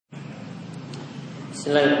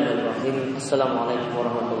Bismillahirrahmanirrahim. Assalamualaikum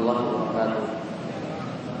warahmatullahi wabarakatuh.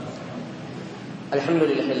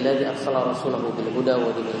 Alhamdulillahilladzi arsala rasulahu bil huda wa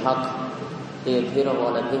dinil haqq liyudhhirahu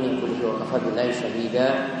 'ala dini kullihi wa kafa billahi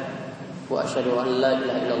shahida. Wa asyhadu an la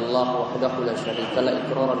ilaha illallah wahdahu la syarika la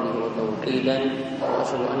iqraran bihi wa tauhidan wa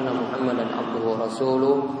asyhadu anna Muhammadan 'abduhu wa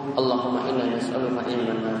rasuluh. Allahumma inna nas'aluka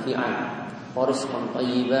ilman nafi'an wa rizqan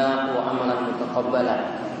thayyiban wa amalan mutaqabbalan.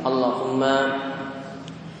 Allahumma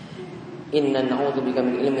inna na'udzubika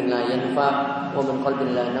min ilmin la yanfa' wa min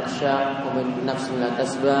qalbin la nakhsha wa min nafsin la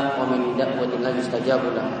tasba wa min da'watin la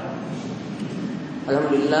yustajabu laha.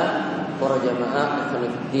 Alhamdulillah, para jamaah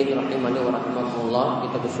ikhwanifiddin rahimani wa rahimakumullah,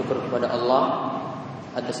 kita bersyukur kepada Allah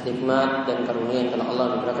atas nikmat dan karunia yang telah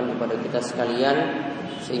Allah berikan kepada kita sekalian,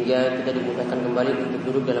 sehingga kita dimudahkan kembali untuk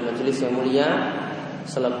duduk dalam majelis yang mulia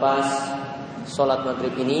selepas sholat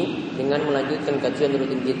maghrib ini dengan melanjutkan kajian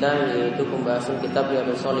rutin kita, yaitu pembahasan kitab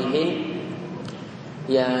Riyadhus Sholihin,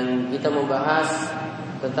 yang kita membahas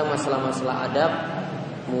tentang masalah-masalah adab,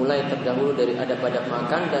 mulai terdahulu dari adab-adab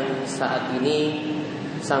makan dan saat ini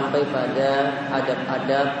sampai pada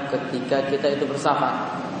adab-adab ketika kita itu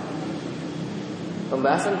bersafar.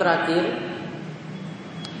 Pembahasan terakhir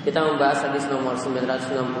kita membahas hadis nomor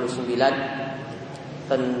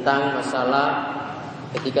 969 tentang masalah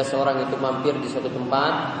ketika seorang itu mampir di suatu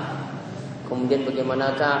tempat, kemudian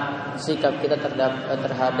bagaimanakah sikap kita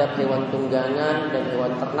terhadap hewan tunggangan dan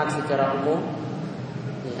hewan ternak secara umum,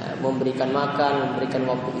 ya, memberikan makan, memberikan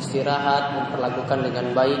waktu istirahat, memperlakukan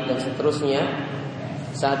dengan baik dan seterusnya.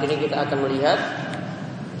 Saat ini kita akan melihat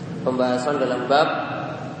pembahasan dalam bab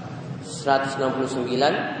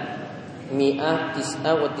 169 Mi'ah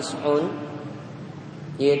Tis'a wa Tis'un,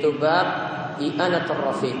 yaitu bab i'anatur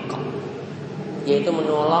rafiq, yaitu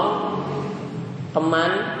menolong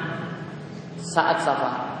teman saat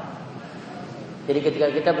safar. Jadi ketika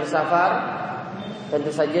kita bersafar, tentu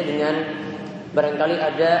saja dengan barangkali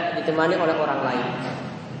ada ditemani oleh orang lain,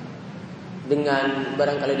 dengan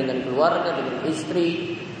barangkali dengan keluarga, dengan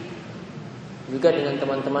istri, juga dengan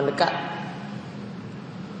teman-teman dekat.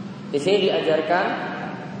 Di sini diajarkan,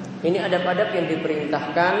 ini adab-adab yang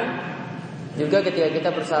diperintahkan juga ketika kita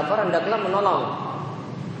bersafar, hendaklah menolong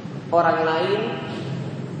orang lain,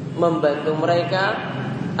 membantu mereka,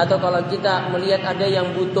 atau kalau kita melihat ada yang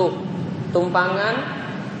butuh tumpangan,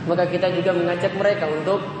 maka kita juga mengajak mereka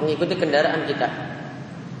untuk mengikuti kendaraan kita.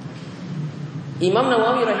 Imam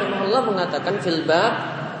Nawawi rahimahullah mengatakan fil bab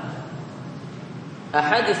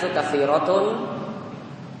ahaditsu katsiratun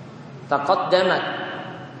taqaddamat.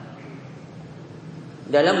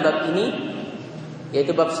 Dalam bab ini,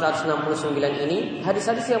 yaitu bab 169 ini,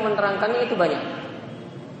 hadis-hadis yang menerangkannya itu banyak.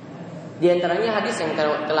 Di antaranya hadis yang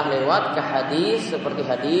telah lewat, ke hadis seperti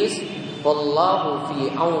hadis wallahu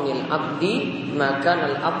fi aunil abdi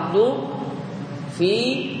makanal abdu fi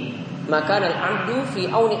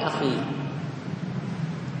auni akhi.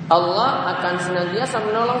 Allah akan senantiasa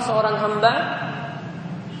menolong seorang hamba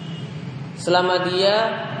selama dia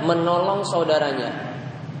menolong saudaranya.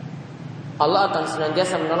 Allah akan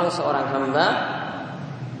senantiasa menolong seorang hamba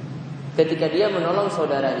ketika dia menolong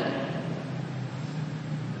saudaranya.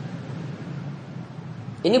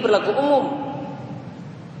 Ini berlaku umum.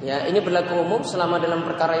 Ya, ini berlaku umum selama dalam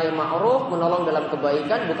perkara yang ma'ruf, menolong dalam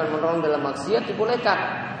kebaikan, bukan menolong dalam maksiat, dibolehkan.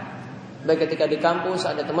 Baik ketika di kampus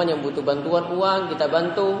ada teman yang butuh bantuan uang, kita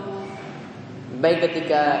bantu. Baik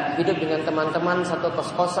ketika hidup dengan teman-teman satu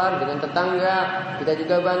kos-kosan, dengan tetangga, kita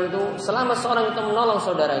juga bantu. Selama seorang itu menolong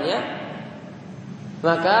saudaranya,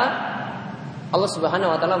 maka Allah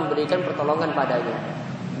Subhanahu wa taala memberikan pertolongan padanya.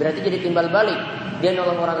 Berarti jadi timbal balik. Dia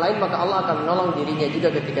nolong orang lain, maka Allah akan menolong dirinya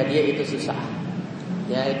juga ketika dia itu susah.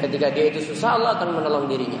 Ya, ketika dia itu susah, Allah akan menolong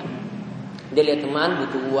dirinya. Dia lihat teman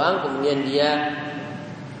butuh uang, kemudian dia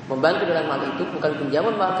membantu dalam hal itu, bukan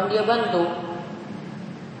pinjaman, bahkan dia bantu.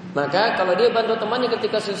 Maka kalau dia bantu temannya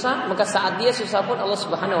ketika susah, maka saat dia susah pun Allah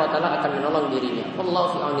Subhanahu wa taala akan menolong dirinya.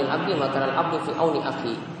 Wallahu fi aunil abdi maka al abdu fi auni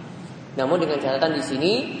akhi. Namun dengan catatan di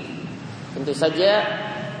sini, tentu saja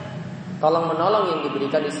tolong menolong yang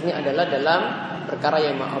diberikan di sini adalah dalam perkara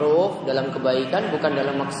yang ma'ruf, dalam kebaikan, bukan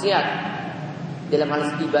dalam maksiat. Dalam hal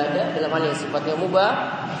ibadah, dalam hal yang sifatnya mubah,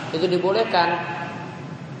 itu dibolehkan.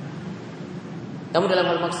 Namun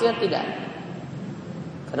dalam hal maksiat tidak.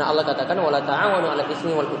 Karena Allah katakan wala ta'awanu 'alal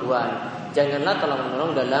itsmi wal 'udwan. Janganlah tolong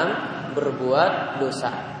menolong dalam berbuat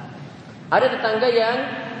dosa. Ada tetangga yang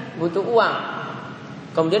butuh uang,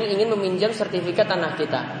 kemudian ingin meminjam sertifikat tanah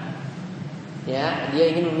kita. Ya,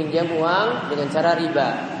 dia ingin meminjam uang dengan cara riba.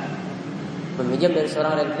 Meminjam dari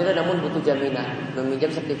seorang rentier namun butuh jaminan,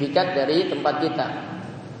 meminjam sertifikat dari tempat kita.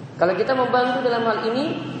 Kalau kita membantu dalam hal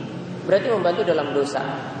ini, berarti membantu dalam dosa.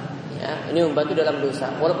 Ya, ini membantu dalam dosa.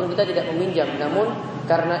 Walaupun kita tidak meminjam, namun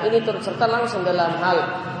karena ini turut serta langsung dalam hal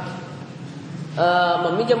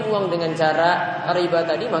meminjam uang dengan cara riba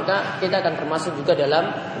tadi, maka kita akan termasuk juga dalam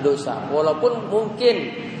dosa. Walaupun mungkin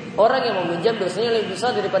orang yang meminjam dosanya lebih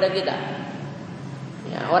besar daripada kita.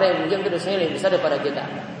 Ya, orang yang meminjam itu dosanya lebih besar daripada kita.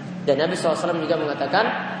 Dan Nabi SAW juga mengatakan,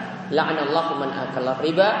 la'anallahu man akala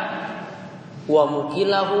riba wa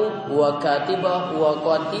mukilahu wa katibahu wa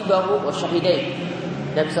qatibahu wa syahidain.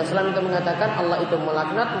 Nabi SAW juga mengatakan Allah itu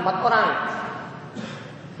melaknat 4 orang.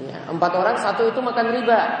 Ya, 4 orang, 1 itu makan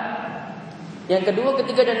riba. Yang kedua,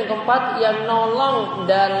 ketiga, dan yang keempat yang nolong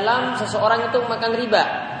dalam seseorang itu makan riba.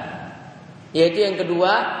 Yaitu yang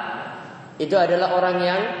kedua, itu adalah orang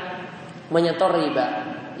yang menyetor riba,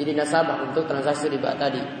 jadi nasabah untuk transaksi riba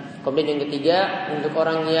tadi. Kemudian yang ketiga, untuk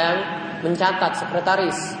orang yang mencatat,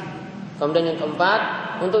 sekretaris. Kemudian yang keempat,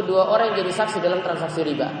 untuk 2 orang yang jadi saksi dalam transaksi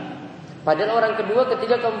riba. Padahal orang kedua,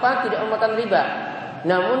 ketiga, keempat tidak memakan riba.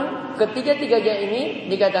 Namun ketiga-tiganya ini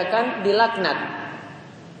dikatakan dilaknat.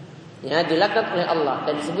 Ya, dilaknat oleh Allah.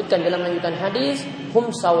 Dan disebutkan dalam lanjutan hadis,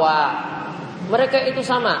 hum sawa. Mereka itu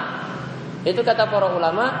sama. Itu kata para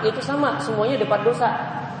ulama, itu sama, semuanya dapat dosa.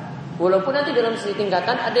 Walaupun nanti dalam segi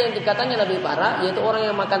tingkatan ada yang tingkatannya lebih parah, yaitu orang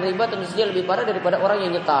yang makan riba tentu saja lebih parah daripada orang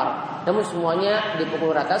yang nyetar. Namun semuanya dipukul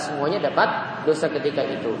rata, semuanya dapat dosa ketika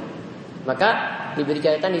itu. Maka diberi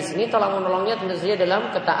catatan di sini tolong menolongnya tentu saja dalam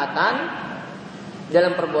ketaatan,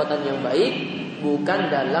 dalam perbuatan yang baik, bukan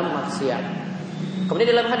dalam maksiat.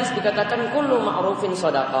 Kemudian dalam hadis dikatakan kullu ma'rufin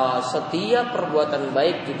shadaqah. Setiap perbuatan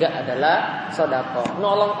baik juga adalah sedekah.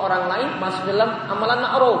 Menolong orang lain masuk dalam amalan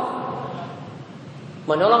ma'ruf.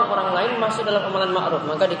 Menolong orang lain masuk dalam amalan ma'ruf,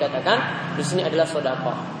 maka dikatakan di sini adalah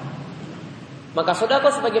sedekah. Maka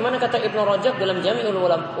sedekah sebagaimana kata Ibnu Rajab dalam Jami'ul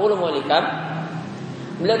Ulum wal Hikam,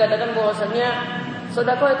 beliau katakan bahwasanya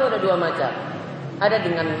sedekah itu ada 2 macam. Ada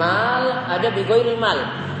dengan mal, ada bighairil mal.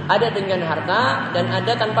 Ada dengan harta dan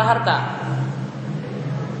ada tanpa harta.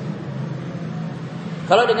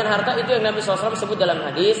 Kalau dengan harta itu yang Nabi SAW sebut dalam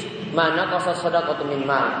hadis, mana qasas shadaqatu min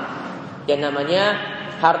mal. Yang namanya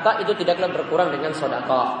harta itu tidaklah berkurang dengan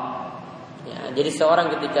sedekah. Ya, jadi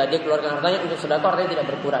seorang ketika dia keluarkan hartanya untuk sedekah, artinya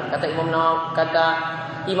tidak berkurang. Kata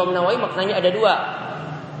Imam Nawawi maknanya ada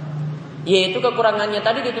 2. Yaitu kekurangannya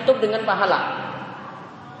tadi ditutup dengan pahala.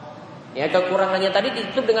 Ya, kekurangannya tadi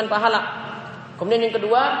ditutup dengan pahala. Kemudian yang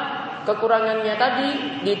kedua, kekurangannya tadi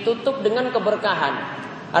ditutup dengan keberkahan.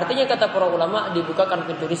 Artinya kata para ulama, dibukakan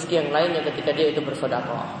pintu rezeki yang lainnya ketika dia itu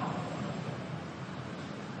bersedekah.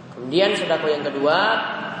 Kemudian sedekah yang kedua,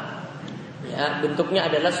 ya, bentuknya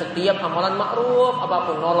adalah setiap amalan ma'ruf,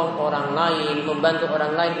 apapun, nolong orang lain, membantu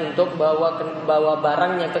orang lain untuk bawa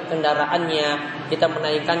barangnya ke kendaraannya, kita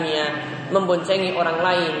menaikkannya, memboncengi orang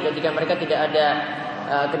lain ketika mereka tidak ada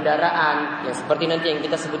kendaraan, ya, seperti nanti yang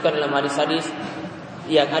kita sebutkan dalam hadis-hadis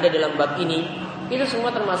yang ada dalam bab ini. Itu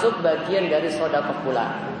semua termasuk bagian dari sedekah pula.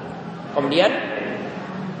 Kemudian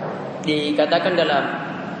dikatakan dalam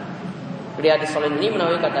Riyadhus ini,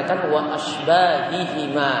 Menolong katakan wa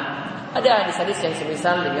asbahihima. Ada hadis-hadis yang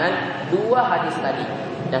semisal dengan 2 hadis tadi.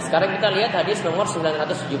 Nah, sekarang kita lihat hadis nomor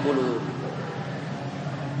 970.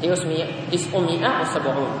 Is'umiyah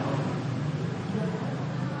wasab'un.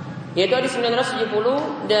 Yaitu hadis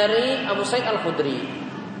 970 dari Abu Sa'id Al-Khudri.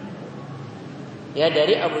 Ya,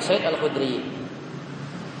 dari Abu Sa'id Al-Khudri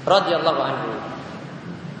radhiyallahu anhu.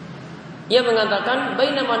 Ia mengatakan,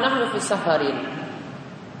 bainama nahnu fi safarin.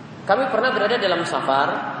 Kami pernah berada dalam safar.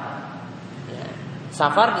 Ya,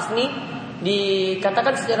 safar di sini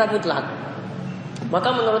dikatakan secara mutlak. Maka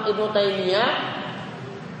menurut Ibnu Taimiyah,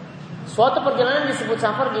 suatu perjalanan disebut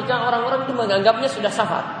safar jika orang-orang itu menganggapnya sudah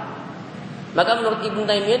safar. Maka menurut Ibnu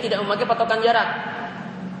Taimiyah tidak memakai patokan jarak.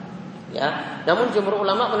 Ya, namun jumhur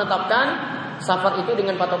ulama menetapkan safar itu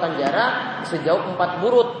dengan patokan jarak sejauh 4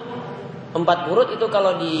 burut. 4 burut itu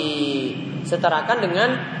kalau disetarakan dengan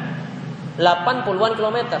 80-an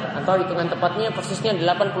kilometer, atau hitungan tepatnya persisnya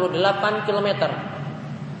 88 kilometer.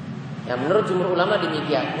 Ya, menurut jumhur ulama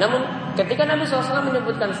demikian. Namun ketika Nabi SAW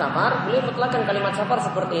menyebutkan safar, beliau mutlakkan kalimat safar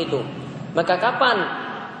seperti itu. Maka kapan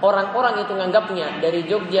orang-orang itu menganggapnya dari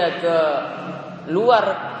Jogja ke luar,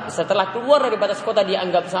 setelah keluar dari batas kota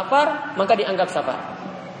dianggap safar, maka dianggap safar.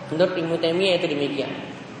 Menurut Ibnu Taimiyah itu demikian.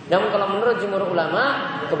 Namun kalau menurut jumhur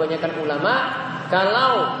ulama, kebanyakan ulama,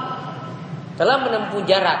 kalau telah menempuh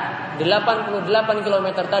jarak 88 km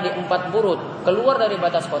tadi 4 burut keluar dari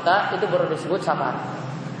batas kota, itu baru disebut safar.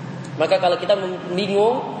 Maka kalau kita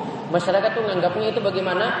bingung, masyarakat tuh menganggapnya itu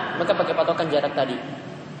bagaimana, maka pakai patokan jarak tadi.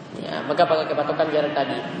 Ya, maka pakai patokan jarak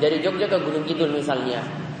tadi. Dari Jogja ke Gunung Kidul misalnya.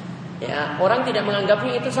 Ya, orang tidak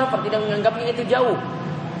menganggapnya itu safar, tidak menganggapnya itu jauh.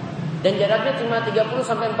 dan jaraknya cuma 30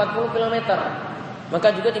 sampai 40 km, maka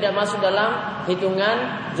juga tidak masuk dalam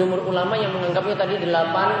hitungan jumhur ulama yang menganggapnya tadi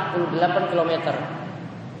 88 km.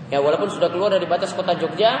 Ya, walaupun sudah keluar dari batas kota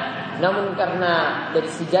Jogja, namun karena dari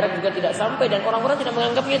si jarak juga tidak sampai dan orang-orang tidak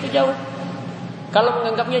menganggapnya itu jauh. Kalau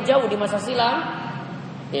menganggapnya jauh di masa silam,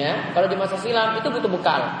 ya, kalau di masa silam itu butuh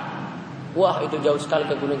bekal. Wah, itu jauh sekali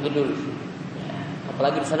ke Gunung Kidul. Ya,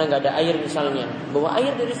 apalagi di sana nggak ada air misalnya, bawa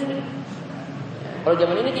air dari sini. Ya, kalau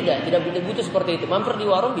zaman ini tidak butuh seperti itu. Mampir di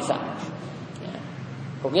warung bisa. Ya.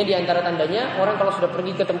 Pokoknya di antara tandanya orang kalau sudah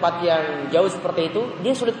pergi ke tempat yang jauh seperti itu,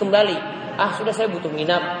 dia sulit kembali. Sudah saya butuh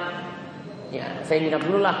nginap. Ya, saya nginap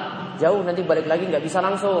dulu lah. Jauh nanti balik lagi nggak bisa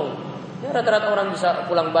langsung. Ya, rata-rata orang bisa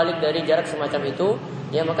pulang balik dari jarak semacam itu,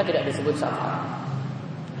 ya maka tidak disebut safar.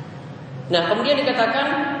 Nah, kemudian dikatakan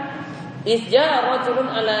isja rajulun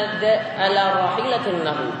ala rahilatin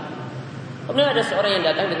lahu. Kemudian ada seorang yang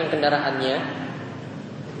datang dengan kendaraannya.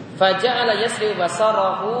 Faja'ala yasri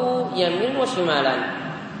basarahu yamin wa shimalan.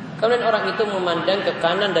 Kemudian orang itu memandang ke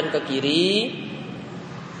kanan dan ke kiri.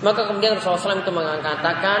 Maka kemudian Rasulullah SAW itu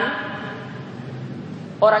mengatakan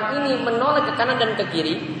orang ini menoleh ke kanan dan ke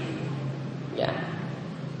kiri, ya.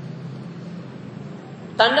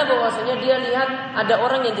 Tanda bahwasanya dia lihat ada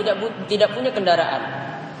orang yang tidak punya kendaraan,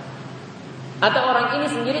 atau orang ini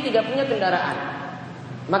sendiri tidak punya kendaraan.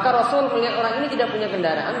 Maka Rasul melihat orang ini tidak punya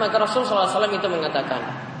kendaraan, maka Rasul SAW itu mengatakan,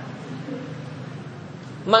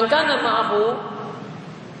 "Man kana ma'ahu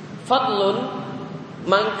fadlun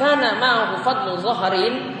man kana ma'ahu fadlu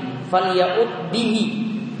zaharin falya'ud bihi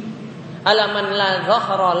ala man la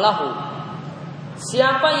zahara lahu."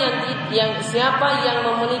 Siapa yang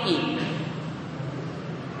memiliki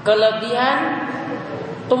kelebihan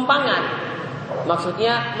tumpangan,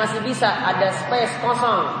 maksudnya masih bisa ada space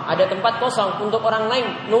kosong, ada tempat kosong untuk orang lain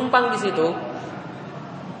numpang di situ,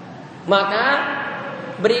 maka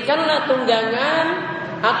berikanlah tunggangan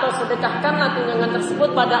atau sedekahkanlah tunggangan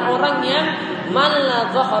tersebut pada orang yang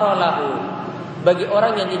malla zahara lahu, bagi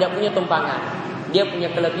orang yang tidak punya tumpangan. Dia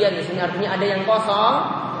punya kelebihan di sini, artinya ada yang kosong,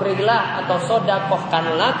 berilah atau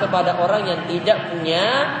sedekahkanlah kepada orang yang tidak punya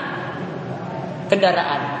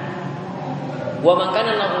kendaraan. Wa man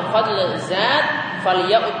kana lahu fadlun zad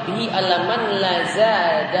falya'ud bihi ala man la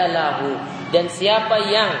zada lahu. Dan siapa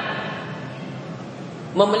yang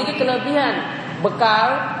memiliki kelebihan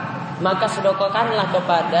bekal, maka sedekahkanlah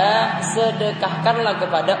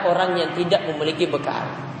kepada orang yang tidak memiliki bekal.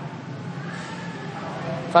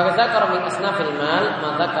 Fadzakara min asnafil mal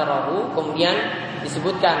madzakarahu. Kemudian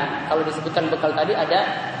disebutkan, kalau disebutkan bekal tadi ada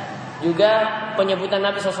juga penyebutan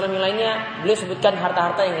Nabi SAW yang lainnya. Beliau sebutkan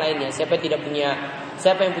harta-harta yang lainnya. Siapa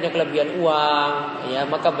yang punya kelebihan uang, ya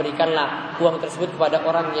maka berikanlah uang tersebut kepada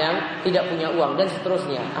orang yang tidak punya uang, dan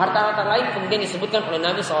seterusnya. Harta-harta lain kemudian disebutkan oleh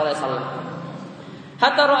Nabi SAW.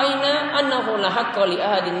 Hatta ra'ayna annahu la haqqa li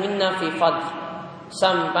ahadin minna fi fadl.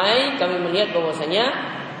 Sampai kami melihat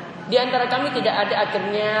bahwasanya di antara kami tidak ada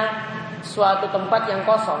akhirnya suatu tempat yang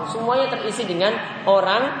kosong. Semuanya terisi dengan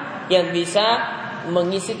orang yang bisa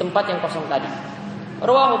mengisi tempat yang kosong tadi.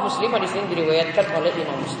 Rawahu Muslim, hadis ini diriwayatkan oleh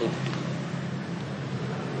Imam Muslim.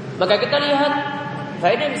 Maka kita lihat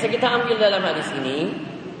faedah yang bisa kita ambil dalam hadis ini,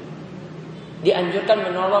 dianjurkan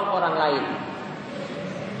menolong orang lain.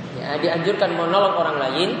 Ya, dianjurkan menolong orang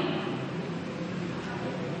lain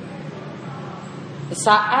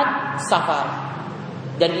saat safar.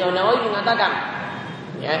 Dan Imam Nawawi mengatakan,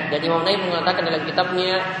 ya, dan Imam Nawawi mengatakan dalam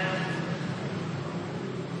kitabnya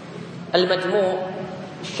Al-Majmu'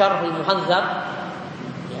 Syarh Al-Muhadzab,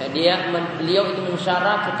 ya, beliau itu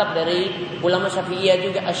mensyarah kitab dari ulama Syafi'iyah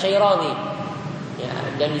juga Asy-Syairani. Ya,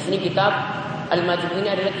 dan di sini kitab Al-Majmu' ini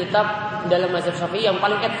adalah kitab dalam mazhab Syafi'i yang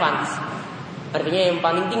paling advance. Artinya yang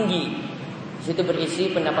paling tinggi. Di situ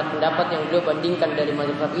berisi pendapat-pendapat yang beliau bandingkan dari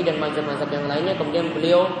mazhab Syafi'i dan mazhab-mazhab yang lainnya, kemudian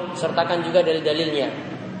beliau sertakan juga dari dalilnya.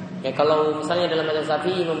 Ya, kalau misalnya dalam mazhab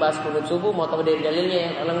Syafi'i membahas qunut subuh, mau tahu dari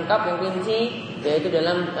dalilnya yang lengkap, yang rinci, yaitu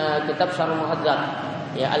dalam kitab Syarh Muhadzab,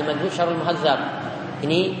 ya, Al-Majmu' Syarh Muhadzab.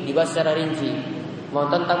 Ini dibahas secara rinci. Mau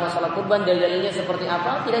tentang masalah kurban, dalilnya seperti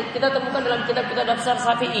apa, tidak kita temukan dalam kitab-kitab dasar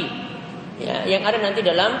Syafi'i. Ya, yang ada nanti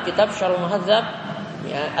dalam kitab Syarh Muhadzab,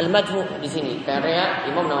 ya, Al-Majmu' di sini karya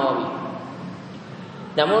Imam Nawawi.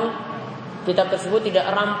 Namun kitab tersebut tidak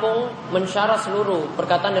rampung mensyarah seluruh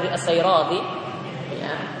perkataan dari As-Syairati,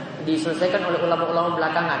 ya, diselesaikan oleh ulama-ulama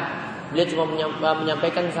belakangan. Beliau cuma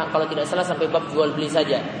menyampaikan kalau tidak salah sampai bab jual beli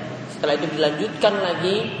saja. Setelah itu dilanjutkan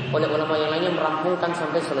lagi oleh ulama yang lainnya merampungkan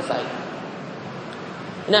sampai selesai.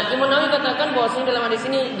 Nah, Imam Nawawi katakan bahwa dalam hadis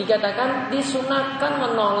ini dikatakan disunahkan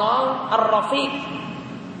menolong ar-rafiq.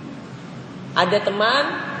 Ada teman,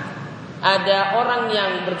 ada orang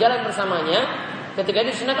yang berjalan bersamanya, ketika itu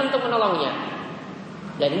disunahkan untuk menolongnya.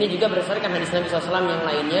 Dan ini juga berdasarkan hadis Nabi SAW yang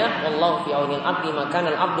lainnya, Wallahu fi aunil abdi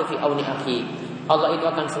makanal abdu fi auni akhi. Allah itu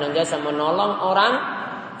akan senantiasa menolong orang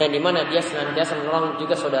dan di mana dia senantiasa menolong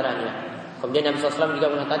juga saudaranya. Kemudian Nabi SAW juga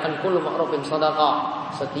mengatakan kullu ma'rufin shadaqah.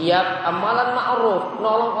 Setiap amalan ma'ruf,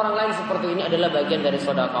 menolong orang lain seperti ini adalah bagian dari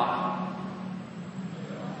sedekah.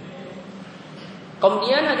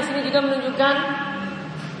 Kemudian hadis ini juga menunjukkan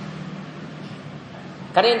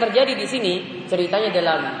karena yang terjadi di sini ceritanya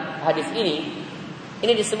dalam hadis ini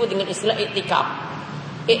disebut dengan istilah i'tikaf.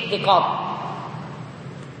 I'tikaf.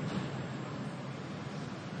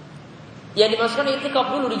 Yang dimaksudkan i'tikaf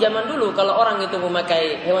dulu di zaman dulu kalau orang itu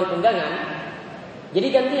memakai hewan tunggangan, jadi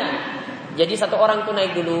gantian. Jadi satu orang itu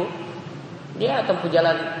naik dulu, dia tempuh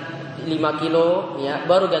jalan 5 kilo, ya,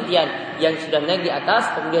 baru gantian yang sudah naik di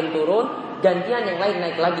atas, kemudian turun, gantian yang lain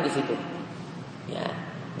naik lagi di situ. Ya,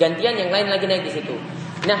 gantian yang lain lagi naik di situ.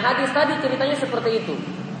 Nah, hadis tadi ceritanya seperti itu.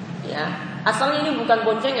 Ya, asalnya ini bukan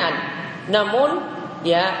boncengan, namun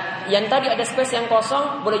ya, yang tadi ada space yang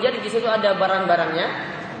kosong, boleh jadi di situ ada barang-barangnya.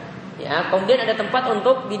 Ya, kemudian ada tempat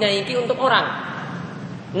untuk dinaiki untuk orang.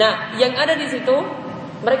 Nah, yang ada di situ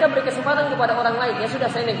mereka beri kesempatan kepada orang lain. Ya sudah,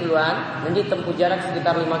 saya naik duluan, nanti tempuh jarak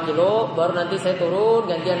sekitar 5 kilo, baru nanti saya turun,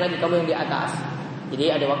 gantian lagi kamu yang di atas. Jadi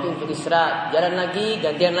ada waktu untuk istirahat, jalan lagi,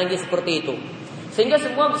 gantian lagi seperti itu. Sehingga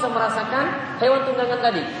semua bisa merasakan hewan tunggangan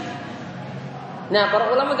tadi. Nah, para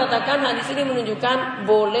ulama katakan hadis ini menunjukkan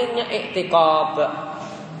bolehnya i'tikaf,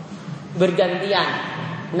 bergantian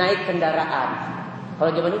naik kendaraan.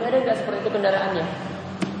 Kalau zaman ini ada nggak seperti itu kendaraannya?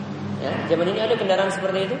 Ya, zaman ini ada kendaraan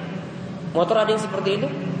seperti itu? Motor ada yang seperti itu?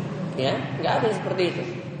 Ya, nggak ada yang seperti itu.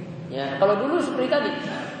 Ya, kalau dulu seperti tadi.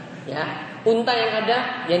 Ya, unta yang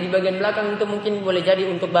ada, yang di bagian belakang itu mungkin boleh jadi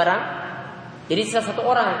untuk barang. Jadi sisa satu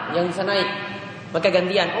orang yang bisa naik, maka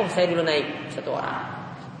gantian. Oh, saya dulu naik satu orang.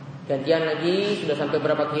 Gantian lagi sudah sampai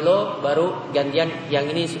berapa kilo, baru gantian yang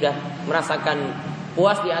ini sudah merasakan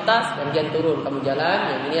puas di atas, gantian turun. Kamu jalan,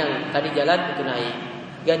 yang ini yang tadi jalan itu naik.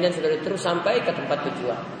 Gantian sudah terus sampai ke tempat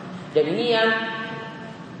tujuan. Dan ini yang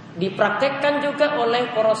dipraktekkan juga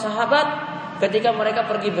oleh para sahabat ketika mereka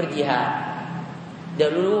pergi berjihad.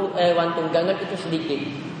 Dahulu hewan tunggangan itu sedikit,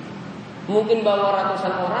 mungkin bawa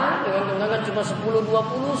ratusan orang, hewan tunggangan cuma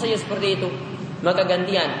 10-20 saja seperti itu. Maka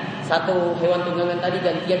gantian, satu hewan tunggangan tadi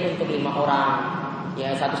gantian untuk 5 orang.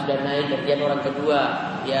 Ya, satu sudah naik, gantian orang kedua.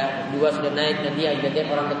 Ya, 2 sudah naik, gantian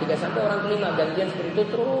orang ketiga sampai orang kelima. Gantian seperti itu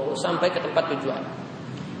terus sampai ke tempat tujuan.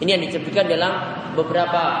 Ini yang disebutkan dalam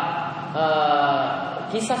beberapa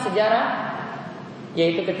kisah sejarah,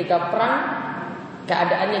 yaitu ketika perang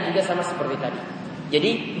keadaannya juga sama seperti tadi.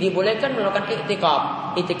 Jadi dibolehkan melakukan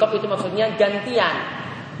i'tikaf. I'tikaf itu maksudnya gantian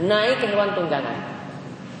naik ke hewan tunggangan.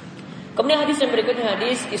 Kemudian hadis yang berikutnya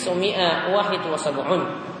hadis Isumi'a wahid wa sab'un,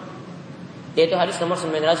 yaitu hadis nomor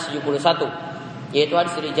 971, yaitu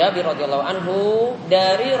hadis dari Jabir radhiyallahu anhu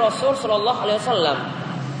dari Rasul sallallahu alaihi wasallam.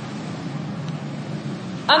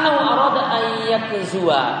 Annahu arada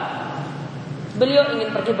ayyakzua. Beliau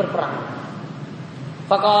ingin pergi berperang.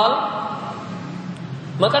 Faqal,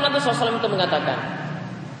 maka Nabi SAW itu mengatakan,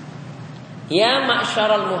 ya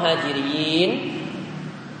ma'syaral muhajirin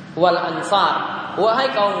wal ansar,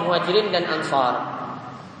 wahai kaum muhajirin dan ansar.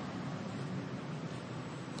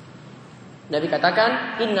 Nabi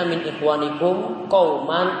katakan, inna min ikhwanikum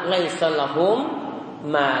qauman laisa lahum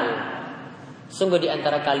mal. Sungguh di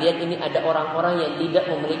antara kalian ini ada orang-orang yang tidak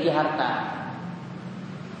memiliki harta.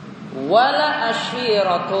 Wala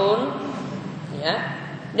ashiratun, ya,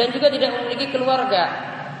 dan juga tidak memiliki keluarga.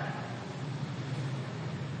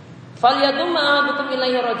 Falyadum ma'adukum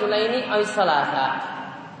ilaihi rajulaini aw salasa.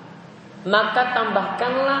 Maka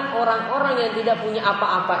tambahkanlah orang-orang yang tidak punya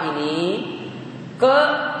apa-apa ini ke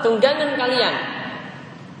tunggangan kalian.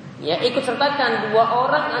 Ya, ikut sertakan 2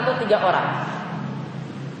 orang atau 3 orang.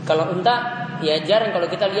 Kalau unta, ya jarang kalau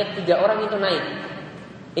kita lihat 3 orang itu naik.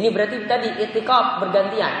 Ini berarti tadi i'tikaf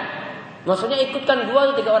bergantian. Maksudnya ikutkan 2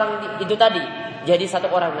 atau 3 orang itu tadi. Jadi 1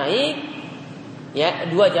 orang naik, ya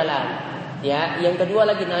 2 jalan. Ya, yang kedua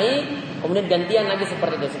lagi naik, kemudian gantian lagi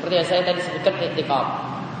seperti itu. Seperti yang saya tadi sebutkan i'tikaf.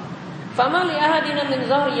 Fama li ahadina min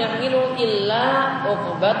zahri yahmilu illa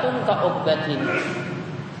uqbatun ka uqbatin.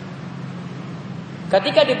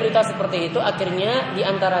 Ketika diberitahu seperti itu, akhirnya di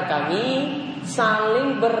antara kami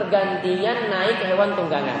saling bergantian naik hewan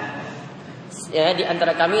tunggangan. Ya, di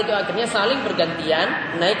antara kami itu akhirnya saling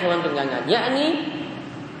bergantian naik hewan tunggangan. Yakni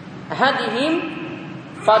hadihim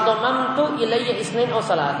fadomamtu ilayya isnain aw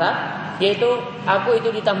salasa, yaitu aku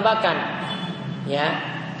itu ditambahkan, ya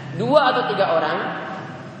 2 atau 3 orang.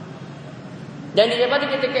 Dan didapati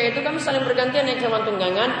ketika itu kami saling bergantian naik hewan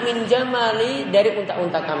tunggangan min jamali, dari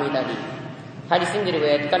unta-unta kami tadi. Hadis ini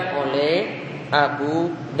diriwayatkan oleh Abu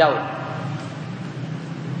Daud.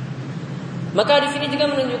 Maka di sini juga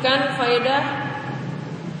menunjukkan faedah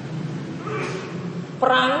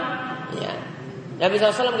perang. Ya. Nabi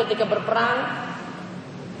SAW ketika berperang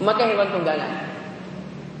memakai hewan tunggangan.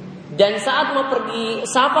 Dan saat mau pergi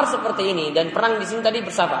safar seperti ini dan perang di sini tadi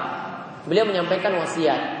bersafar, beliau menyampaikan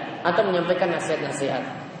wasiat atau menyampaikan nasihat-nasihat.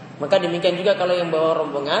 Maka demikian juga kalau yang bawa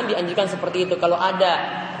rombongan dianjurkan seperti itu. Kalau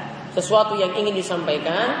ada sesuatu yang ingin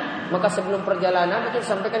disampaikan, maka sebelum perjalanan itu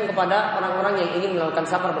disampaikan kepada orang-orang yang ingin melakukan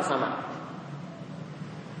safar bersama.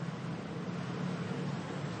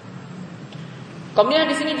 Kemudian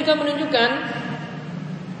di sini juga menunjukkan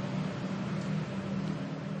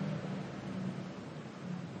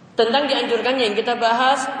tentang dianjurkannya yang kita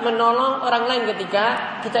bahas menolong orang lain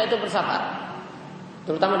ketika kita itu bersafar,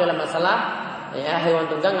 terutama dalam masalah hewan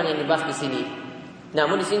tunggangan yang dibahas di sini.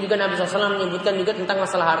 Namun di sini juga Nabi SAW menyebutkan juga tentang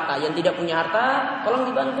masalah harta. Yang tidak punya harta, tolong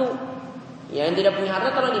dibantu. Yang tidak punya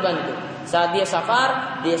harta, tolong dibantu. Saat dia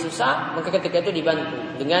safar, dia susah, maka ketika itu dibantu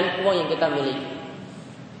dengan uang yang kita miliki.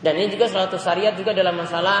 Dan ini juga salah satu syariat juga dalam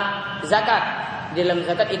masalah zakat. Di dalam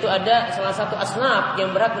zakat itu ada salah satu asnaf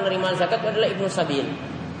yang berhak menerima zakat adalah Ibnu Sabil.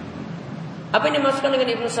 Apa yang dimaksudkan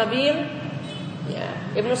dengan Ibnu Sabil? Ya,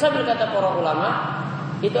 Ibnu Sabil kata para ulama,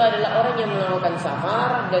 itu adalah orang yang melakukan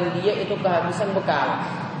safar dan dia itu kehabisan bekal.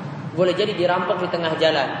 Boleh jadi dirampok di tengah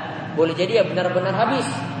jalan, boleh jadi ya benar-benar habis.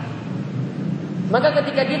 Maka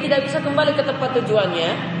ketika dia tidak bisa kembali ke tempat tujuannya,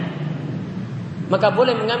 maka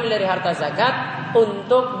boleh mengambil dari harta zakat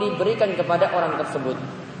untuk diberikan kepada orang tersebut.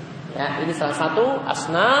 Ya, ini salah satu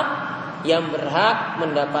asnaf yang berhak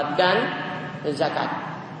mendapatkan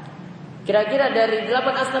zakat. Kira-kira dari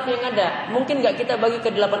 8 asnaf yang ada, mungkin gak kita bagi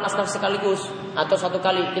ke 8 asnaf sekaligus, atau satu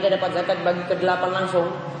kali kita dapat zakat bagi ke 8 langsung.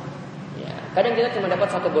 Ya, kadang kita cuma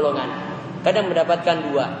dapat satu golongan, kadang mendapatkan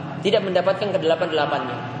 2, tidak mendapatkan ke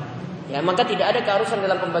 8-8-nya. Ya, maka tidak ada keharusan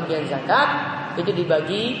dalam pembagian zakat. Itu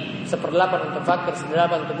dibagi 1/8 untuk fakir,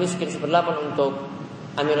 1/8 untuk miskin, 1/8 untuk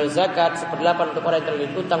amirul zakat, 1/8 untuk orang yang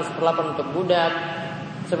terlilit utang, 1/8 untuk budak,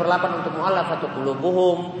 1/8 untuk mu'allafatu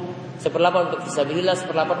qulubuhum, 1/8 untuk fisabilillah,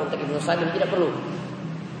 1/8 untuk Ibnu Sabil. Tidak perlu.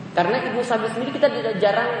 Karena Ibnu Sabil sendiri kita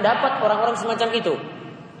jarang dapat orang-orang semacam itu.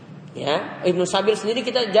 Ya, Ibnu Sabil sendiri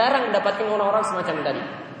kita jarang mendapatkan orang-orang semacam tadi.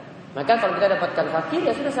 Maka kalau kita dapatkan fakir,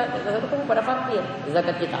 ya sudah satukan kepada fakir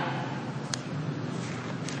zakat kita.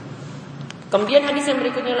 Kemudian hadis yang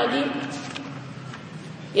berikutnya lagi,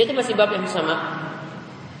 yaitu masih bab yang sama.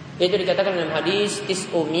 Yaitu dikatakan dalam hadis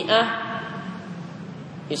Tis'umi'ah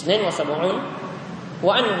Isnin wa sab'un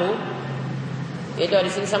wa anhu, yaitu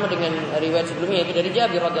hadis ini sama dengan riwayat sebelumnya, yaitu dari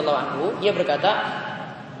Jabir radhiyallahu anhu. Ia berkata,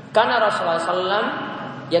 kana Rasulullah sallam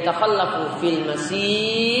yatakhallafu fil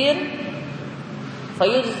masir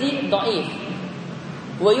fayujzi dha'if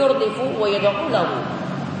wa yurdifu wa yad'u lahu.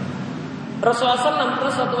 Rasulullah sallam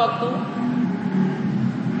pernah suatu waktu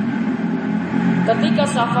ketika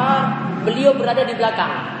safar, beliau berada di belakang.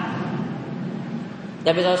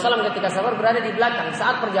 Nabi SAW ketika safar berada di belakang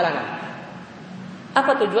saat perjalanan.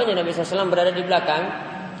 Apa tujuannya Nabi SAW berada di belakang?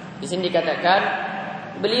 Di sini dikatakan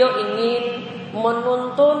beliau ingin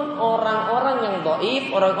menuntun orang-orang yang dhaif,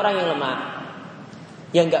 orang-orang yang lemah,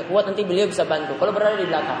 yang nggak kuat nanti beliau bisa bantu. Kalau berada di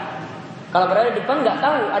belakang, kalau berada di depan nggak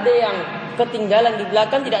tahu, ada yang ketinggalan di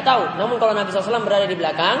belakang tidak tahu. Namun kalau Nabi SAW berada di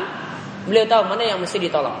belakang, beliau tahu mana yang mesti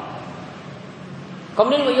ditolong.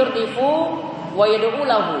 Kemudian wayurdifu wayad'u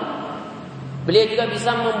lahu. Beliau juga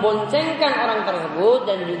bisa memboncengkan orang tersebut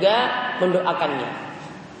dan juga mendoakannya.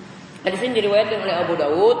 Hadis ini diriwayatkan oleh Abu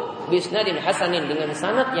Daud bisnadin hasanin, dengan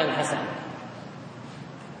sanad yang hasan.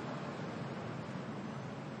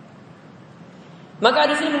 Maka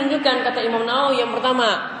hadis ini menunjukkan, kata Imam Nawawi, yang pertama,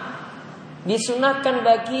 disunahkan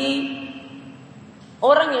bagi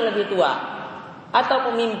orang yang lebih tua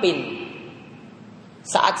atau pemimpin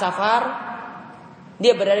saat safar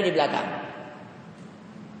dia berada di belakang.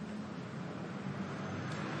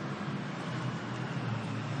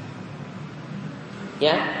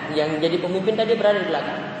 Ya, yang jadi pemimpin tadi berada di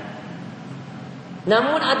belakang.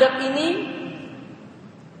 Namun adab ini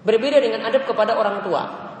berbeda dengan adab kepada orang tua.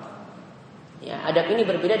 Ya, adab ini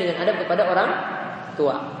berbeda dengan adab kepada orang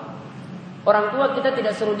tua. Orang tua kita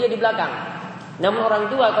tidak suruh dia di belakang. Namun orang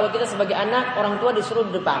tua, kalau kita sebagai anak, orang tua disuruh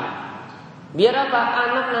di depan. Biar apa?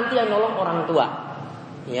 Anak nanti yang nolong orang tua.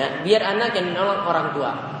 Ya, biar anak yang menolong orang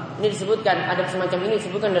tua. Ini disebutkan, adab semacam ini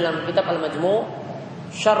disebutkan dalam kitab Al-Majmu'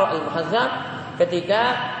 Syarh Al-Muhadzab. Ketika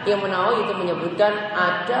Imam Nawawi itu menyebutkan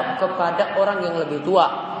adab kepada orang yang lebih tua,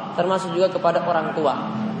 termasuk juga kepada orang tua.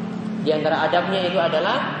 Di antara adabnya itu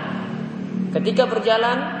adalah ketika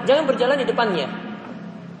berjalan, jangan berjalan di depannya.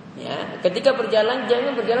 Ya, ketika berjalan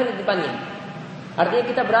jangan berjalan di depannya. Artinya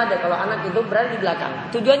kita berada, kalau anak itu berada di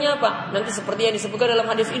belakang. Tujuannya apa? Nanti seperti yang disebutkan dalam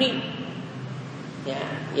hadis ini. Ya,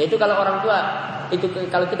 yaitu kalau orang tua itu,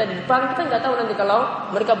 kalau kita di depan, kita nggak tahu nanti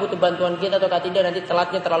kalau mereka butuh bantuan kita atau tidak, nanti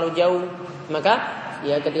telatnya terlalu jauh. Maka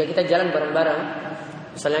ya ketika kita jalan bareng-bareng,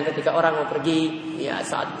 misalnya ketika orang mau pergi, ya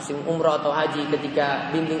saat musim umrah atau haji,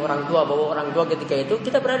 ketika bimbing orang tua, bawa orang tua ketika itu,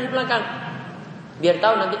 kita berada di belakang. Biar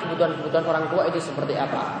tahu nanti kebutuhan-kebutuhan orang tua itu seperti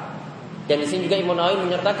apa. Dan di sini juga Imam Nawawi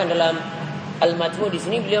menyertakan dalam Al-Majmu', di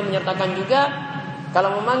sini beliau menyertakan juga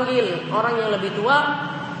kalau memanggil orang yang lebih tua,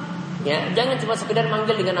 ya jangan cuma sekedar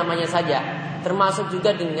manggil dengan namanya saja, termasuk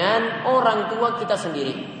juga dengan orang tua kita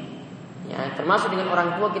sendiri. Ya, termasuk dengan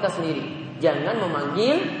orang tua kita sendiri. Jangan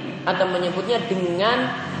memanggil atau menyebutnya dengan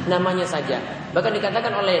namanya saja. Bahkan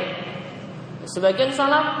dikatakan oleh sebagian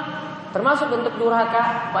salaf, termasuk bentuk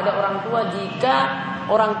durhaka pada orang tua jika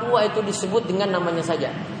orang tua itu disebut dengan namanya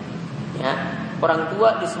saja. Ya, orang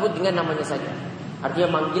tua disebut dengan namanya saja.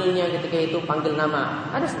 Artinya manggilnya ketika itu panggil nama.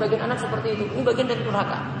 Ada sebagian anak seperti itu. Ini bagian dari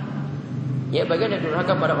durhaka. Ya, bagian dari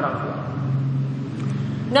durhaka pada orang tua.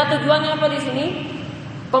 Nah, tujuannya apa di sini?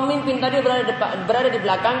 Pemimpin tadi berada di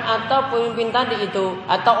belakang, atau pemimpin tadi itu,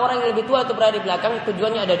 atau orang yang lebih tua itu berada di belakang,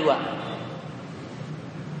 tujuannya ada dua.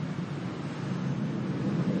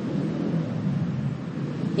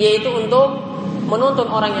 Yaitu untuk menuntun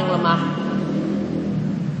orang yang lemah.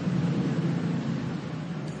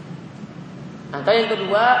 Atau yang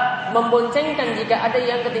kedua, memboncengkan jika ada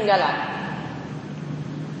yang ketinggalan.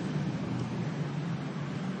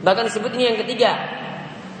 Bahkan disebut ini yang ketiga.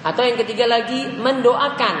 Atau yang ketiga lagi,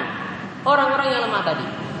 mendoakan orang-orang yang lemah tadi.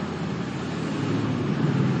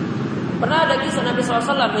 Pernah ada kisah Nabi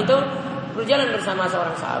SAW itu berjalan bersama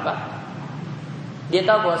seorang sahabat. Dia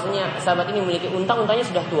tahu bahwasanya sahabat ini memiliki unta-untanya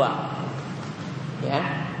sudah tua. Ya,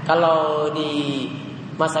 kalau di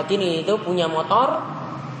masa kini itu punya motor,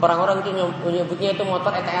 orang-orang itu menyebutnya itu motor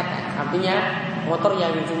etek-etek. Artinya motor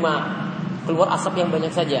yang cuma keluar asap yang banyak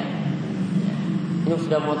saja. Ini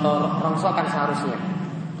sudah motor rongsokan seharusnya,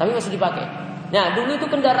 tapi masih dipakai. Nah, dulu itu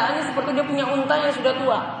kendaraannya seperti dia punya unta yang sudah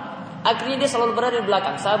tua. Akhirnya dia selalu berada di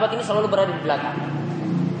belakang. Sahabat ini selalu berada di belakang.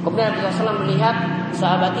 Kemudian Nabi SAW melihat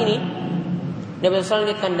sahabat ini. Nabi SAW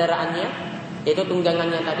lihat kendaraannya, yaitu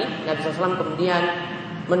tunggangannya tadi. Nabi SAW kemudian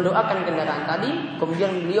mendoakan kendaraan tadi.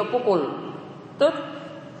 Kemudian beliau pukul. Tuh.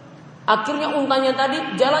 Akhirnya untanya tadi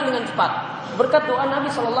jalan dengan cepat berkat doa Nabi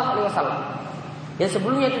SAW. Yang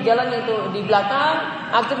sebelumnya itu jalannya itu di belakang,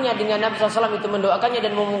 akhirnya dengan Nabi SAW itu mendoakannya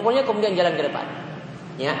dan memukulnya, kemudian jalan ke depan.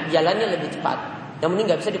 Ya, jalannya lebih cepat. Namun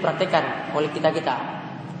ini nggak bisa dipraktekkan oleh kita.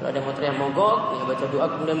 Kalau ada motor yang mogok, ya baca doa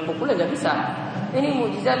kemudian pukulnya nggak bisa. Ini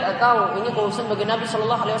mukjizat atau ini keutusan bagi Nabi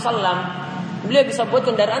SAW. Beliau bisa buat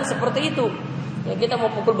kendaraan seperti itu. Ya, kita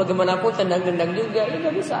mau pukul bagaimanapun, tendang-tendang juga, ya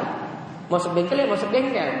nggak bisa. Masuk bengkel ya masuk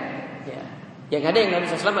bengkel. Ya. Yang ada yang Nabi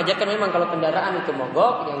SAW ajarkan memang kalau kendaraan itu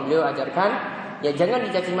mogok, yang beliau ajarkan, ya jangan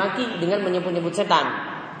dicaci maki dengan menyebut-nyebut setan.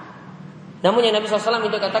 Namun yang Nabi SAW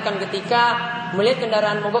itu katakan ketika melihat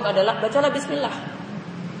kendaraan mogok adalah bacalah bismillah.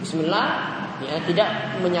 Bismillah, ya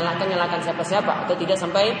tidak menyalahkan siapa-siapa atau tidak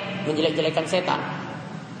sampai menjelek-jelekan setan.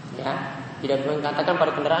 Ya, tidak mengatakan pada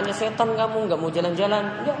kendaraannya setan kamu nggak mau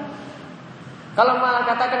jalan-jalan. Enggak. Kalau malah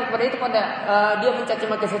katakan kepada itu pada dia mencaci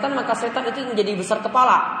maki setan, maka setan itu menjadi besar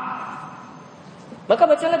kepala. Maka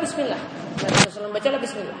bacalah bismillah. Nabi SAW bacalah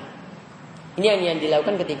bismillah. Ini yang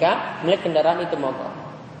dilakukan ketika melihat kendaraan itu mogok.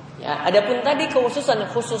 Ya, adapun tadi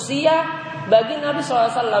khususiyah bagi Nabi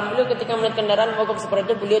SAW, beliau ketika melihat kendaraan mogok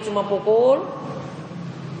seperti itu, beliau cuma pukul,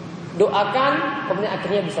 doakan, kemudian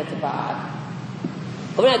akhirnya bisa cepat.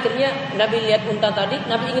 Kemudian akhirnya Nabi lihat unta tadi,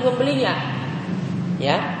 Nabi ingin membelinya.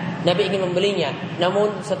 Ya, Nabi ingin membelinya.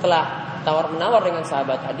 Namun setelah tawar-menawar dengan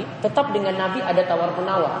sahabat tadi, tetap dengan Nabi ada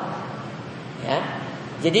tawar-menawar. Ya.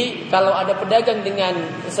 Jadi kalau ada pedagang dengan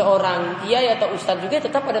seorang kiai atau ustadz juga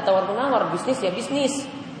tetap ada tawar-menawar, bisnis ya bisnis.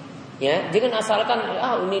 Ya, jangan asalkan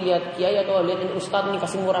ini lihat kiai atau lihat ini ustadz ini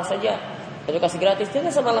kasih murah saja atau kasih gratis.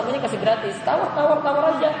 Jangan selamanya kasih gratis, tawar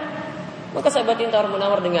aja. Maka sahabat ini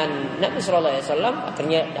tawar-menawar dengan Nabi sallallahu alaihi wasallam,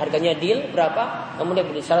 akhirnya harganya deal berapa? Kemudian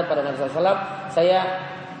beri syarat pada Nabi sallallahu alaihi wasallam, saya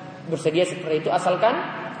bersedia seperti itu asalkan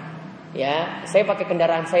ya saya pakai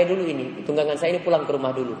kendaraan saya dulu ini, tunggangan saya ini pulang ke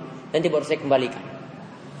rumah dulu. Nanti baru saya kembalikan.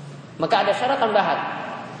 Maka ada syarat tambahan.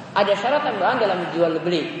 Ada syarat tambahan dalam jual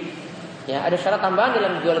beli. Ya, ada syarat tambahan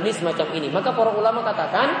dalam jual beli semacam ini. Maka para ulama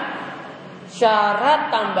katakan syarat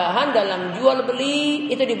tambahan dalam jual beli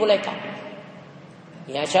itu dibolehkan.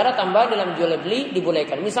 Ya, syarat tambahan dalam jual beli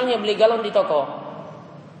dibolehkan. Misalnya beli galon di toko.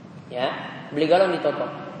 Ya, beli galon di toko.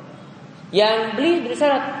 Yang beli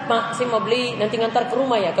bersyarat, "Pak, saya mau beli nanti ngantar ke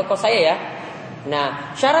rumah ya, ke kos saya ya."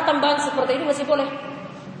 Nah, syarat tambahan seperti ini masih boleh.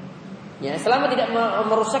 Ya, selama tidak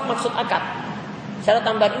merusak maksud akad. Syarat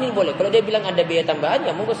tambahan ini boleh. Kalau dia bilang ada biaya tambahan,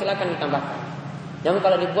 ya monggo silakan ditambahkan. Namun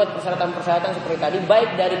kalau dibuat persyaratan-persyaratan seperti tadi,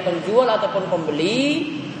 baik dari penjual ataupun pembeli,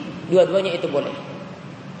 dua-duanya itu boleh.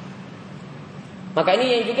 Maka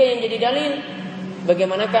ini yang juga yang jadi dalil.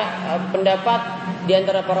 Bagaimanakah pendapat di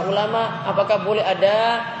antara para ulama, apakah boleh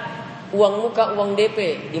ada uang muka, uang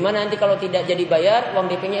DP, di mana nanti kalau tidak jadi bayar, uang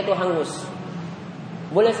DP-nya itu hangus.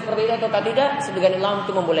 Boleh seperti itu atau tidak? Sebagian ulama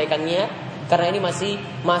itu membolehkannya, karena ini masih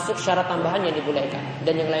masuk syarat tambahan yang dibolehkan.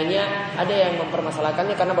 Dan yang lainnya ada yang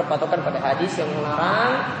mempermasalahkannya karena berpatokan pada hadis yang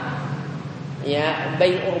melarang ya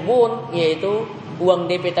bai' urbun, yaitu uang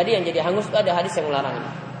DP tadi yang jadi hangus, itu ada hadis yang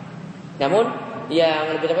melarangnya. Namun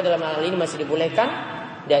yang lebih tepat dalam hal ini masih dibolehkan,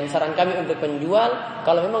 dan saran kami untuk penjual,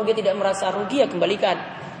 kalau memang dia tidak merasa rugi ya kembalikan.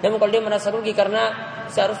 Namun kalau dia merasa rugi karena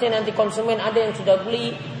seharusnya nanti konsumen ada yang sudah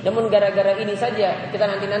beli, namun gara-gara ini saja kita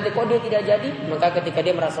nanti kok dia tidak jadi, maka ketika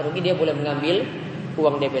dia merasa rugi dia boleh mengambil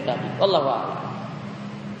uang DP tadi. Wallahu a'lam.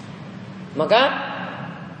 Maka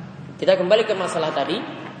kita kembali ke masalah tadi.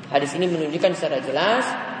 Hadis ini menunjukkan secara jelas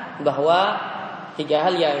bahwa tiga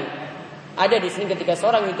hal yang ada di sini ketika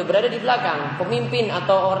seorang itu berada di belakang, pemimpin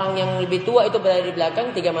atau orang yang lebih tua itu berada di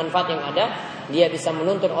belakang, tiga manfaat yang ada. Dia bisa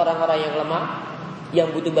menuntun orang-orang yang lemah, yang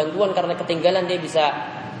butuh bantuan karena ketinggalan, dia bisa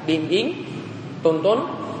bimbing, tuntun.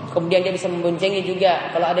 Kemudian dia bisa memboncengi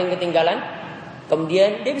juga kalau ada yang ketinggalan.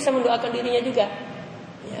 Kemudian dia bisa mendoakan dirinya juga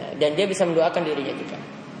ya, dan dia bisa mendoakan dirinya juga.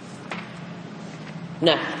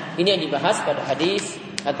 Nah, ini yang dibahas pada hadis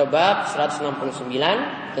atau bab 169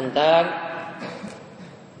 tentang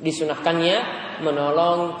disunahkannya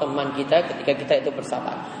menolong teman kita ketika kita itu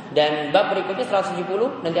bersafar. Dan bab berikutnya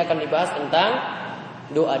 170 nanti akan dibahas tentang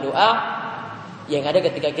doa-doa yang ada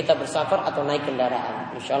ketika kita bersafar atau naik kendaraan.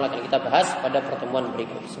 Insyaallah akan kita bahas pada pertemuan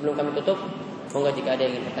berikut. Sebelum kami tutup, monggo jika ada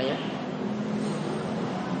yang ingin bertanya.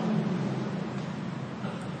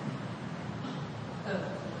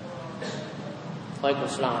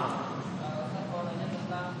 Waalaikumsalam.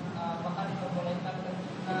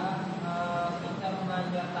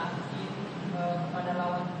 Pada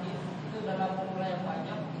lawan jenis itu dalam jumlah yang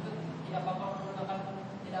banyak, itu tidak apa-apa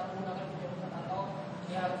tidak menggunakan kejurusan atau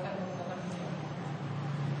diharuskan menggunakan kejurusan.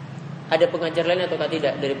 Ada pengajar lain atau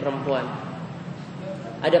tidak dari perempuan?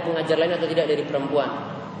 Ada pengajar lain atau tidak dari perempuan?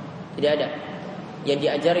 Tidak ada. Yang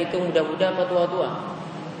diajar itu muda-muda atau tua-tua?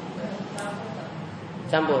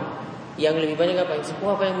 Campur. Yang lebih banyak apa? Yang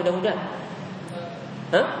sepuh apa yang muda-muda?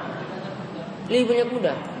 Hah? Lebih banyak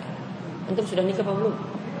muda. Antum sudah nikah apa belum?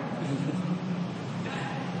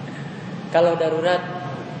 Kalau darurat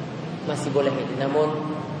masih boleh itu.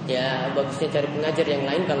 Namun ya bagusnya cari pengajar yang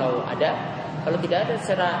lain kalau ada. Kalau tidak ada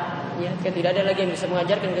secara ya tidak ada lagi yang bisa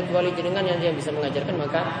mengajarkan kecuali jenengan yang bisa mengajarkan,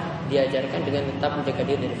 maka diajarkan dengan tetap menjaga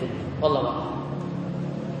diri dari fitnah. Wallahu a'lam.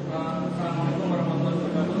 Assalamualaikum warahmatullahi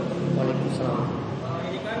wabarakatuh. Waalaikumsalam.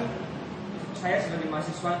 Ini kan saya sebagai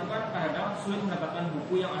mahasiswa itu kan kadang sulit mendapatkan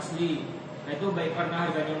buku yang asli. Nah itu baik karena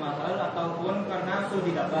harganya mahal ataupun karena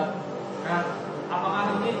sulit didapat. Nah,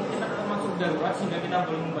 apakah ini kita termasuk darurat sehingga kita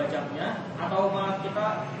boleh membacanya, atau malah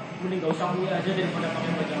kita mending gak usah kuliah aja daripada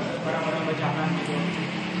pakai barang-barang bacaan gitu?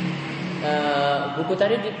 Buku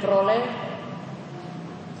tadi diperoleh,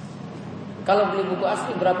 kalau beli buku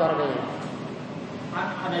asli berapa harganya? Kan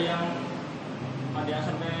ada yang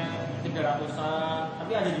sampai 300-an,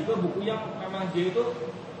 tapi ada juga buku yang memang dia itu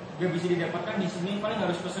gak bisa didapatkan di sini, paling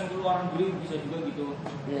harus pesan ke luar negeri, bisa juga gitu.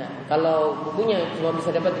 Nah, kalau bukunya cuma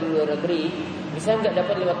bisa dapat di luar negeri, bisa nggak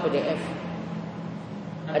dapat lewat PDF?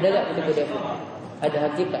 Nah, ada nggak buku PDF? Ada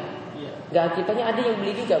hak cipta? Iya. Nggak hak ciptanya ada yang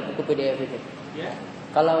beli juga buku PDF itu. Iya.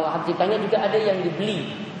 Kalau hak ciptanya juga ada yang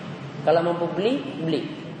dibeli. Kalau mampu beli.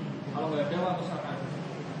 Kalau nggak ada, misalkan.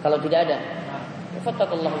 Kalau tidak ada,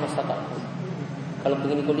 fattaqullaha mastata'tum. Kalau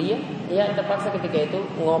begini kuliah, ya terpaksa ketika itu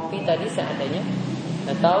ngopi tadi seadanya.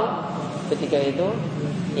 Atau ketika itu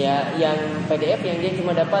ya yang PDF yang dia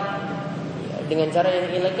cuma dapat dengan cara yang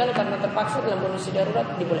ilegal karena terpaksa dalam kondisi darurat,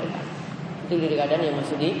 dibolehkan. Itu di keadaan yang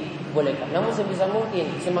masih dibolehkan. Namun sebisa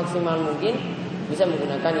mungkin, semaksimal mungkin bisa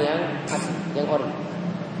menggunakan yang asli, yang ori.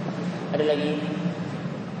 Ada lagi?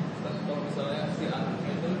 Kalau misalnya si anak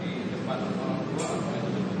itu di depan orang tua,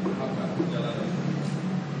 maka jalan.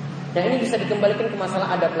 Nah ini bisa dikembalikan ke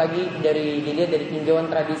masalah adab lagi dilihat dari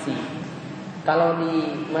tinjauan tradisi. Kalau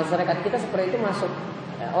di masyarakat kita seperti itu masuk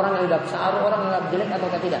ya, orang anggap sa'aru, orang anggap jelek atau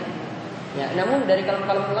tidak. Ya, namun dari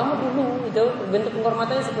kalam-kalam ulama dulu itu bentuk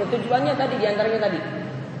penghormatannya seperti tujuannya tadi diantaranya tadi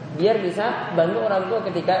biar bisa bantu orang tua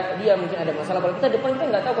ketika dia mungkin ada masalah. Kalau kita depan kita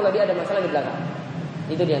nggak tahu kalau dia ada masalah di belakang.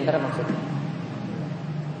 Itu diantara maksudnya.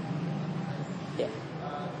 Ya.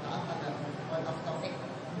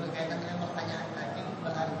 Berkaitan dengan pertanyaan tadi,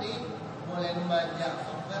 berarti membajak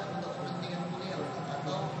software untuk kepentingan kuliah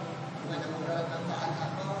atau banyak menggunakan Saat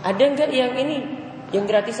atau Ada nggak yang ini, yang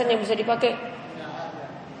gratisan yang bisa dipakai?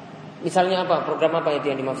 Misalnya apa? Program apa itu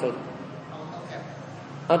yang dimaksud?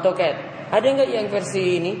 AutoCAD. Ada nggak yang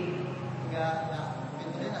versi ini?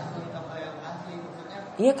 Fiturnya nggak selengkap yang asli maksudnya.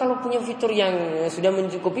 Iya, kalau punya fitur yang sudah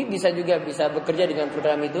mencukupi bisa bekerja dengan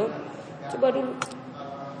program itu. Coba dulu.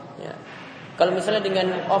 Ya. Kalau misalnya dengan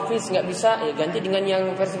Office nggak bisa, ya ganti dengan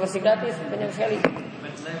yang versi-versi gratis, banyak sekali.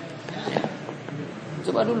 Ya.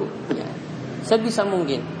 Coba dulu. Ya. Sebisa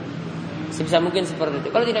mungkin seperti itu.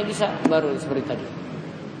 Kalau tidak bisa, baru seperti tadi.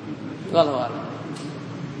 Wallahu a'lam.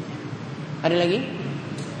 Ada lagi?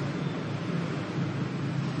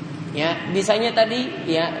 Ya, bisanya tadi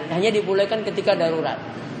ya hanya dibolehkan ketika darurat.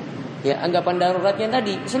 Ya, anggapan daruratnya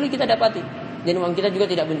tadi sulit kita dapati dan uang kita juga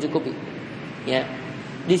tidak mencukupi. Ya.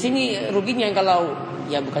 Di sini ruginya kalau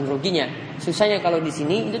bukan ruginya, susahnya kalau di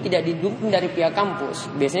sini itu tidak didukung dari pihak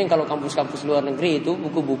kampus. Biasanya kalau kampus-kampus luar negeri itu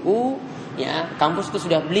buku-buku ya kampus itu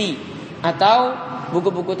sudah beli atau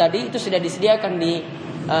buku-buku tadi itu sudah disediakan di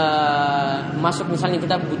masuk, misalnya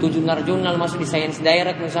kita butuh jurnal masuk di Science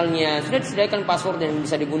Direct misalnya, sudah disediakan password dan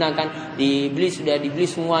bisa digunakan, sudah dibeli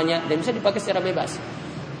semuanya dan bisa dipakai secara bebas.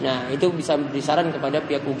 Nah, itu bisa beri saran kepada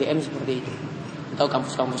pihak UGM seperti itu atau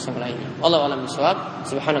kampus-kampus yang lainnya. Wallahu a'lam bishawab.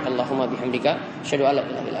 Subhanakallahumma bihamdika asyhadu an la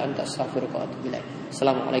ilaha illa anta astaghfiruka wa atubu ilaik.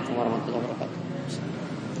 Assalamualaikum warahmatullahi wabarakatuh.